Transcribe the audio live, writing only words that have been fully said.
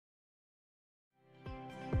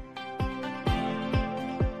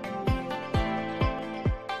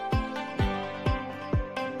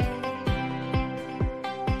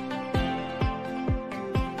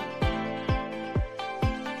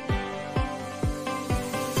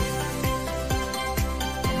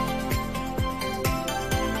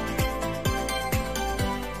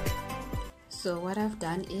So what I've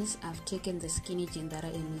done is I've taken the skinny jean that I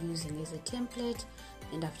am using as a template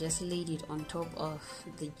and I've just laid it on top of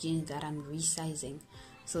the jean that I'm resizing.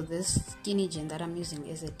 So this skinny jean that I'm using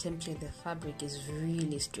as a template, the fabric is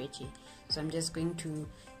really stretchy. So I'm just going to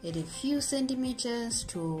add a few centimeters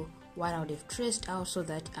to what I would have traced out so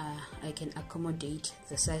that I can accommodate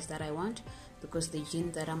the size that I want, because the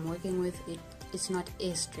jean that I'm working with, it's not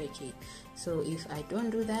as stretchy. So if I don't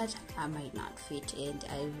do that, I might not fit, and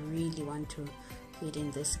I really want to fit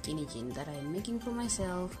in the skinny jean that I'm making for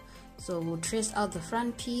myself. So we'll trace out the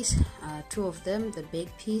front piece, two of them, the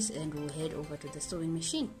back piece, and we'll head over to the sewing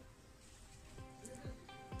machine.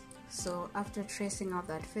 So after tracing out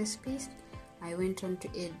that first piece, I went on to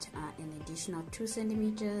add an additional 2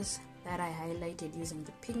 centimeters that I highlighted using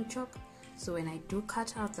the pink chalk. So when I do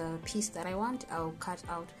cut out the piece that I want, I'll cut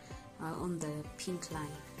out on the pink line.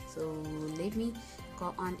 So let me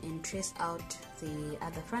go on and trace out the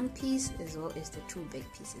other front piece as well as the 2 back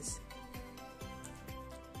pieces.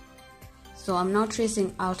 So I'm now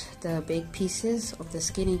tracing out the back pieces of the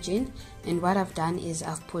skinny jean, and what I've done is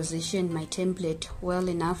I've positioned my template well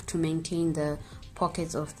enough to maintain the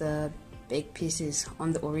pockets of the back pieces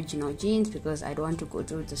on the original jeans, because I don't want to go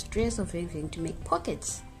through the stress of having to make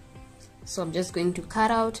pockets. So I'm just going to cut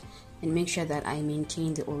out and make sure that I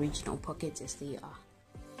maintain the original pockets as they are.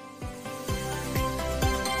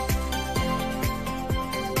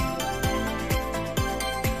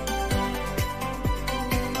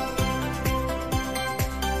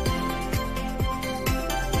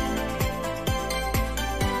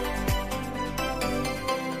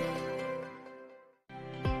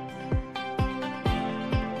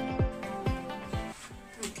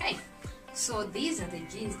 So these are the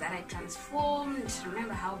jeans that I transformed.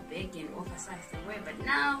 Remember how big and oversized they were, but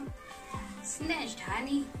now snatched,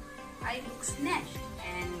 honey. I look snatched.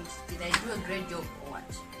 And did I do a great job or what?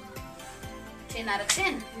 10 out of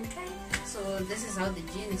 10. Okay. So this is how the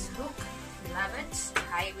jeans look. Love it.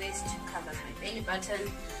 High waist covers my belly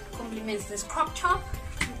button. Complements this crop top.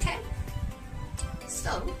 Okay.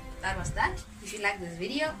 So that was that. If you like this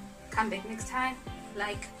video, come back next time.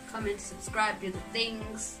 Like, comment, subscribe, do the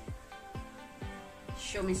things.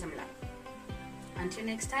 Show me some love. Until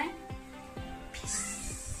next time, peace.